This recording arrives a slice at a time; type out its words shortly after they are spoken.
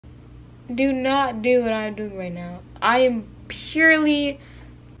Do not do what I'm doing right now. I am purely...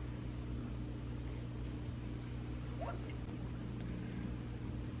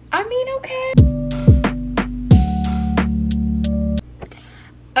 I mean, okay.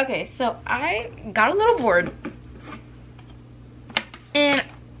 Okay, so I got a little bored. And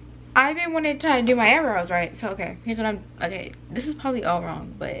I've been wanting to try to do my eyebrows right. So, okay, here's what I'm... Okay, this is probably all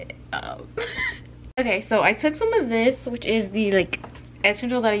wrong, but... Okay, so I took some of this, which is the, like, edge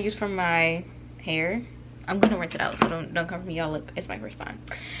control that I use for my hair. I'm gonna rinse it out, so don't come for me, y'all. Look, it's my first time.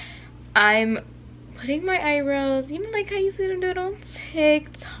 I'm putting my eyebrows, you know, like how you see them do it on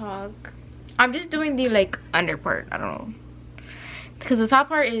TikTok. I'm just doing the, like, under part. I don't know, because the top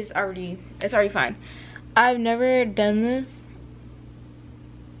part is already, it's already fine. I've never done this.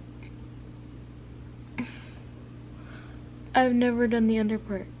 I've never done the under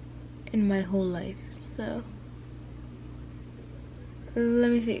part in my whole life, so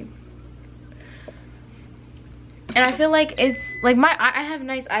let me see. And I feel like it's like I have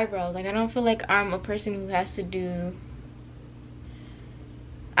nice eyebrows. Like, I don't feel like I'm a person who has to do,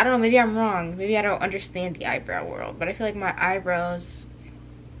 I don't know, maybe I'm wrong, maybe I don't understand the eyebrow world, but I feel like my eyebrows...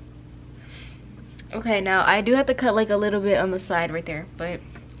 Okay, now I do have to cut like a little bit on the side right there, but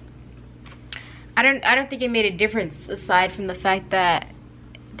I don't think it made a difference aside from the fact that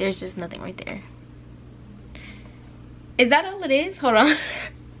there's just nothing right there. Is that all it is? Hold on.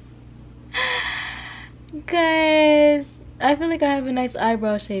 Guys, I feel like I have a nice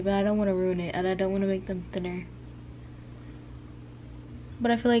eyebrow shape, and I don't want to ruin it, and I don't want to make them thinner.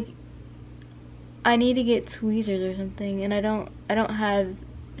 But I feel like I need to get tweezers or something, and I don't have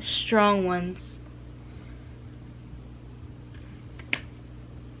strong ones.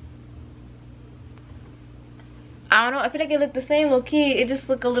 I don't know, I feel like it looked the same low key. It just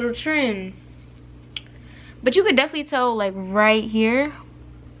looked a little trim. But you could definitely tell, like, right here.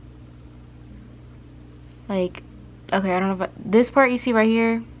 Like, okay, I don't know if this part you see right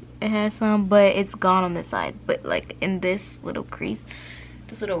here, it has some, but it's gone on this side. But, like, in this little crease,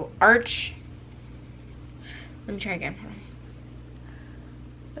 this little arch. Let me try again.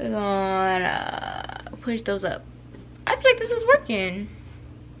 We're gonna push those up. I feel like this is working.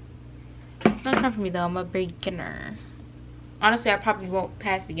 Don't come for me though, I'm a beginner. Honestly, I probably won't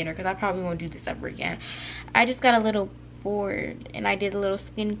pass beginner because I probably won't do this ever again. I just got a little bored and I did a little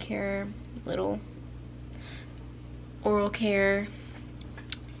skincare, little oral care.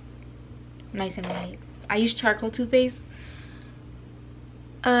 Nice and light. I use charcoal toothpaste.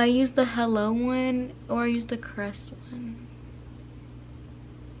 I use the Hello one, or I use the Crest one.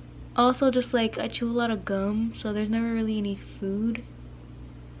 Also, just like I chew a lot of gum, so there's never really any food.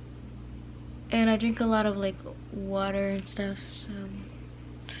 And I drink a lot of like water and stuff, so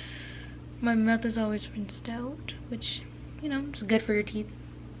my mouth is always rinsed out, which, you know, is good for your teeth.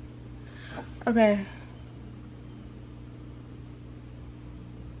 Okay.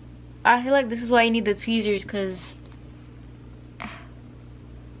 I feel like this is why you need the tweezers, because...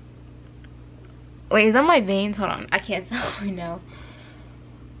 Wait, is that my veins? Hold on, I can't tell right now.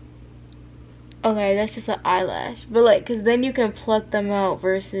 Okay, that's just an eyelash. But like, because then you can pluck them out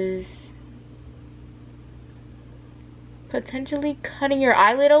versus... potentially cutting your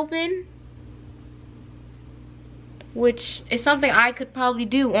eyelid open, which is something I could probably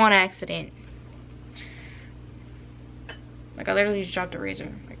do on accident. Like, I literally just dropped a razor.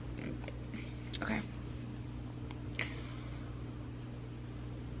 Okay,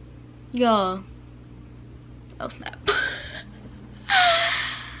 y'all. Oh snap.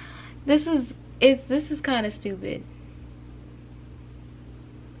 This is kind of stupid.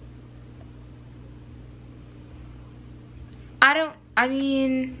 I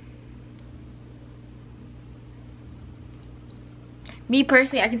mean, me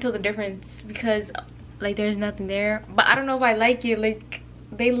personally, I can tell the difference because, like, there's nothing there. But I don't know if I like it. Like,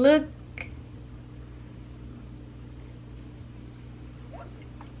 they look...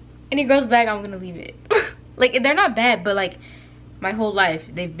 And it grows back, I'm gonna leave it. Like, they're not bad, but, like, my whole life,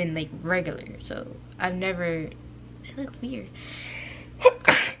 they've been, like, regular. So, I've never... They look weird.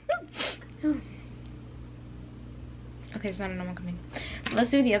 Okay, it's not a normal coming.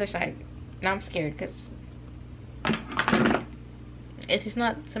 Let's do the other side. Now I'm scared because if it's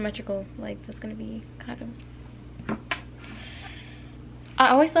not symmetrical, like, that's gonna be kind of... I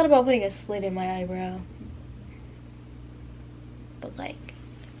always thought about putting a slit in my eyebrow, but like...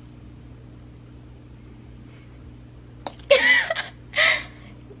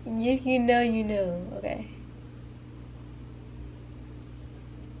 you know, okay.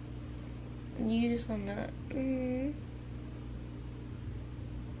 You just wanna...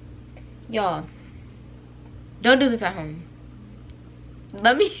 Y'all, don't do this at home.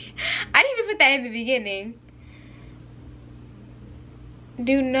 let me, I didn't even put that in the beginning.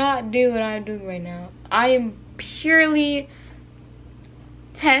 Do not do what I'm doing right now. I am purely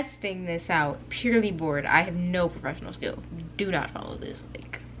testing this out, purely bored. I have no professional skill. Do not follow this,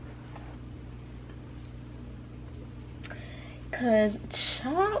 like, cause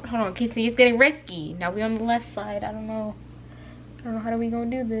child, hold on, okay, see, it's getting risky. Now we on the left side. I don't know how are we gonna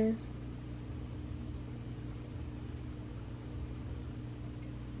do this.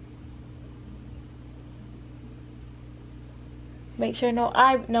 Make sure no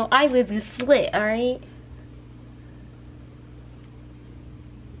eyelids is slit, all right?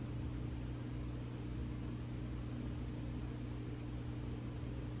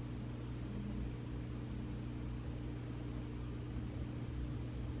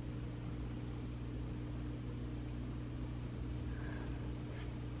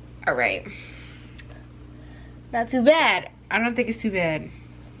 All right. Not too bad. I don't think it's too bad.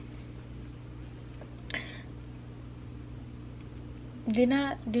 Do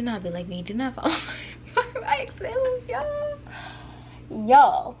not be like me. Do not follow my examples, y'all.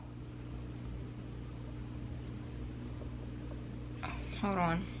 Y'all. Hold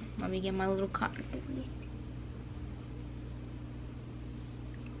on. Let me get my little cotton.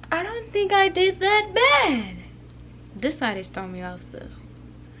 I don't think I did that bad. This side is throwing me off though.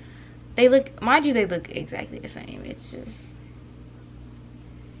 They look, mind you, they look exactly the same. It's just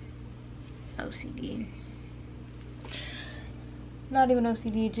OCD. Not even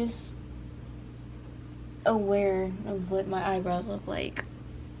OCD, just aware of what my eyebrows look like.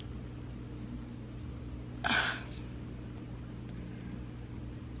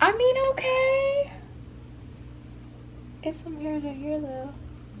 I mean, okay. It's some hairs right here though.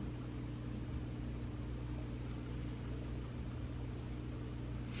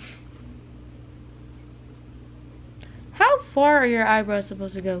 How far are your eyebrows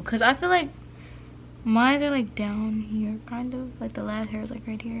supposed to go? Because I feel like mine are like down here, kind of. Like the last hair is like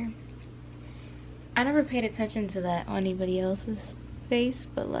right here. I never paid attention to that on anybody else's face,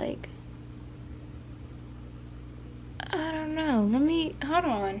 but like, I don't know. Let me, hold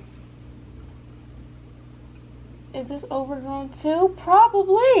on. Is this overgrown too?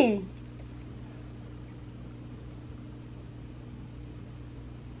 Probably.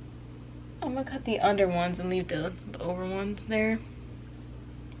 I'm gonna cut the under ones and leave the over ones there.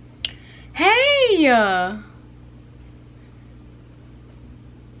 Hey!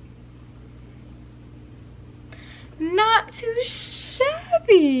 Not too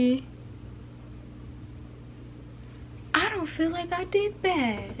shabby. I don't feel like I did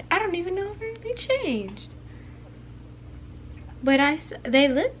bad. I don't even know if it really changed. But they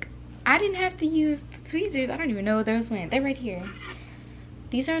look, I didn't have to use the tweezers. I don't even know where those went. They're right here.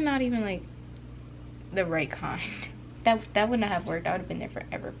 These are not even like the right kind. That would not have worked. I would have been there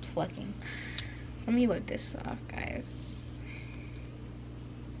forever plucking. Let me wipe this off, guys.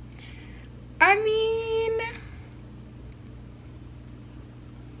 I mean,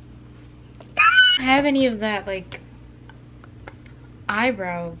 I have any of that like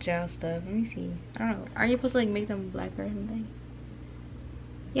eyebrow gel stuff. Let me see. I don't know. Are you supposed to like make them blacker or something?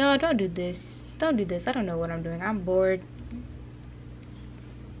 Yo, don't do this. Don't do this. I don't know what I'm doing. I'm bored.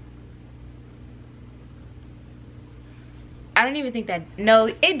 I don't even think that, no,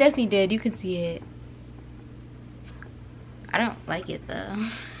 it definitely did. You can see it. I don't like it though.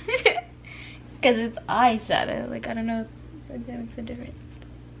 Because it's eyeshadow. Like, I don't know if that makes a difference.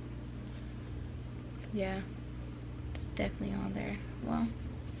 Yeah. It's definitely on there. Well,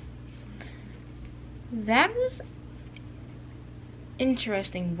 that was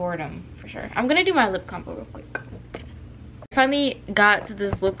interesting boredom for sure. I'm gonna do my lip combo real quick. I finally got to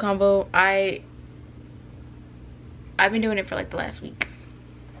this lip combo. I've been doing it for like the last week.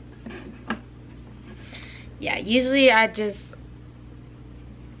 Yeah, usually I just,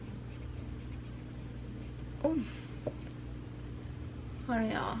 oh, hold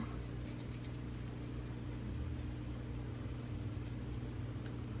on y'all.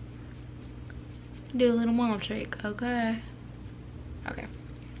 Do a little mom trick, okay? Okay.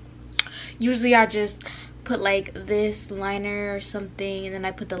 Usually I just put like this liner or something and then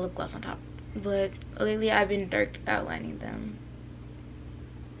I put the lip gloss on top. But lately I've been dark outlining them.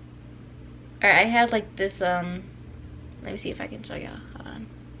 Alright, I have like this, let me see if I can show y'all. Hold on.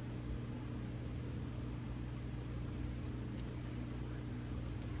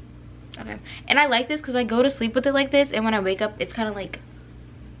 Okay. And I like this because I go to sleep with it like this, and when I wake up, it's kind of like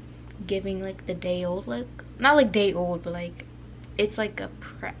giving like the day old look. Not like day old, but like it's like a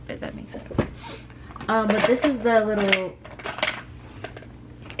prep, if that makes sense. But this is the little,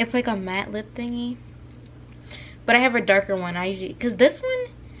 it's like a matte lip thingy. but I have a darker one. I usually, because this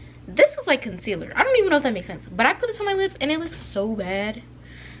is like concealer. I don't even know if that makes sense, but I put this on my lips and it looks so bad.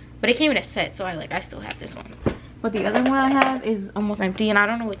 But it came in a set, so I still have this one. But the other one I have is almost empty, and I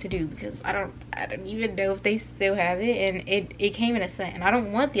don't know what to do because I don't even know if they still have it, and it came in a set, and I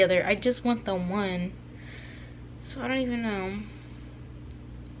don't want the other. I just want the one. So I don't even know.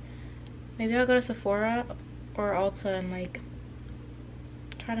 Maybe I'll go to Sephora or Ulta and like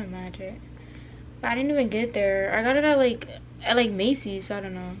try to match it. But I didn't even get there. I got it at like Macy's, so I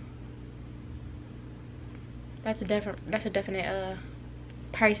don't know. That's a definite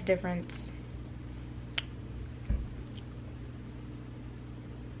price difference.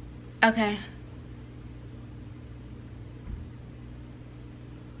 Okay.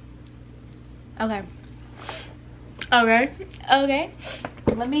 Okay. Okay.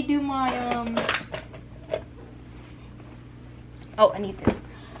 Let me do my oh, I need this.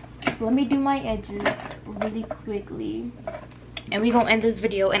 Let me do my edges really quickly. And we gonna end this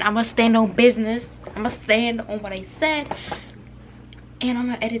video, and I'm gonna stand on business. I'm gonna stand on what I said. And I'm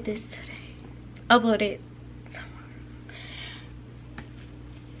gonna edit this today. Upload it tomorrow.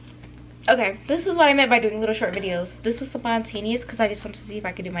 Okay, this is what I meant by doing little short videos. This was spontaneous because I just wanted to see if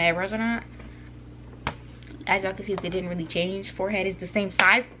I could do my eyebrows or not. As y'all can see, they didn't really change. Forehead is the same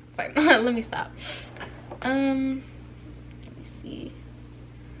size. Sorry, let me stop. Let me see.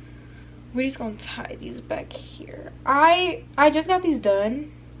 We're just gonna tie these back here. I just got these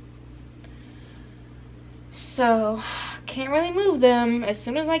done, so can't really move them. As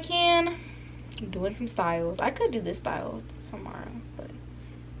soon as I can, I'm doing some styles. I could do this style tomorrow, but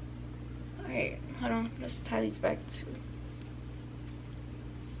alright, hold on. Let's tie these back too.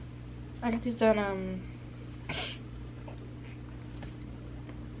 I got these done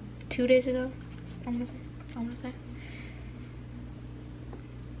 2 days ago. I wanna say.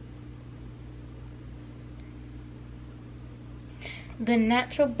 The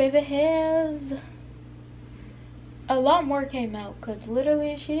natural baby hairs. A lot more came out because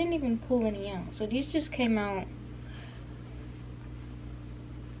literally she didn't even pull any out. So these just came out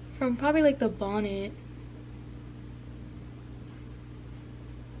from probably like the bonnet.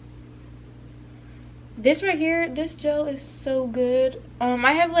 This right here, this gel is so good.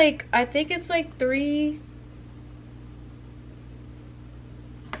 I have like, I think it's like 3B,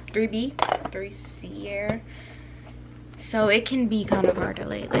 3C air. So it can be kind of hard to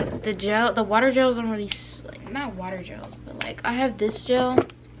lay. Like the water gels don't really, like, not water gels, but like I have this gel.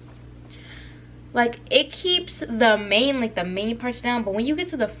 Like it keeps the main parts down, but when you get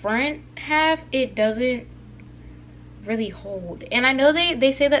to the front half, it doesn't really hold. And I know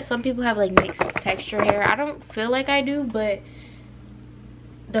they say that some people have like mixed texture hair. I don't feel like I do, but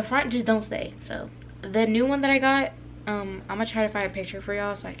the front just don't stay. So the new one that I got, I'm gonna try to find a picture for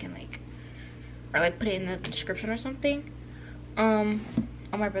y'all so I can like, or like put it in the description or something. Oh,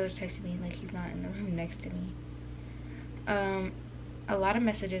 my brother's texting me like he's not in the room next to me. A lot of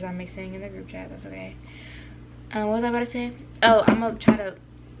messages I'm mixing in the group chat. That's okay. What was I about to say? Oh, I'm gonna try to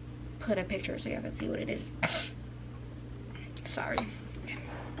put a picture so y'all can see what it is. Sorry.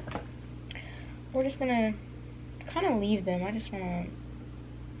 We're just gonna kind of leave them. I just wanna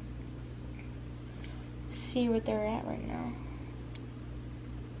see what they're at right now.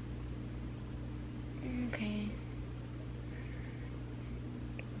 Okay.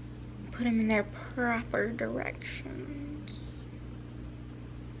 Put them in their proper directions.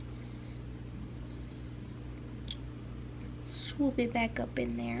 Swoop it back up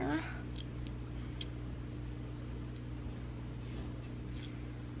in there.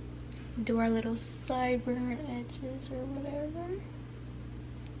 Do our little sideburn edges or whatever.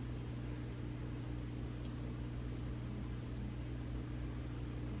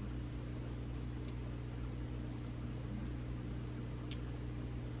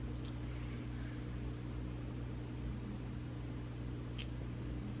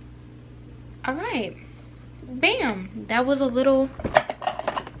 All right, bam. That was a little,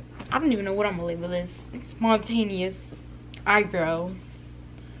 I don't even know what I'm gonna label this. Spontaneous eyebrow.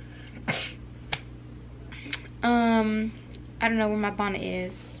 I don't know where my bonnet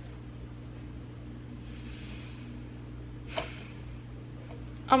is.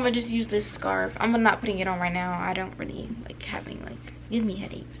 I'm gonna just use this scarf. I'm not putting it on right now. I don't really like having like, gives me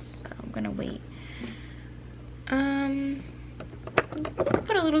headaches, so I'm gonna wait.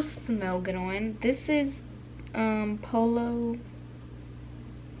 Put a little smell good on. This is Polo.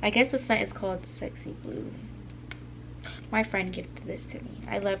 I guess the scent is called Sexy Blue. My friend gifted this to me.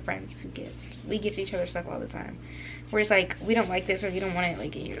 I love friends who gift. We gift each other stuff all the time. Where it's like, we don't like this or you don't want it,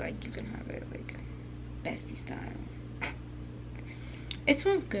 like you're like, you can have it, like bestie style. It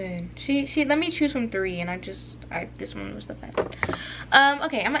smells good. She let me choose from 3 and this one was the best.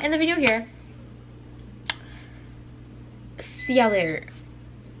 Okay, I'm gonna end the video here. See y'all later.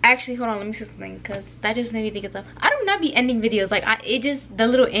 Actually, hold on, let me say something, because that just made me think of stuff. I do not be ending videos like it just, the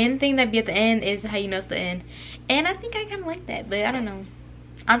little end thing that be at the end is how you know it's the end, and I think I kind of like that, but I don't know.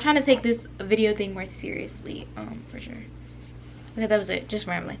 I'm trying to take this video thing more seriously, for sure. Okay, that was it, just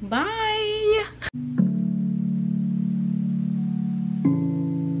rambling. Bye.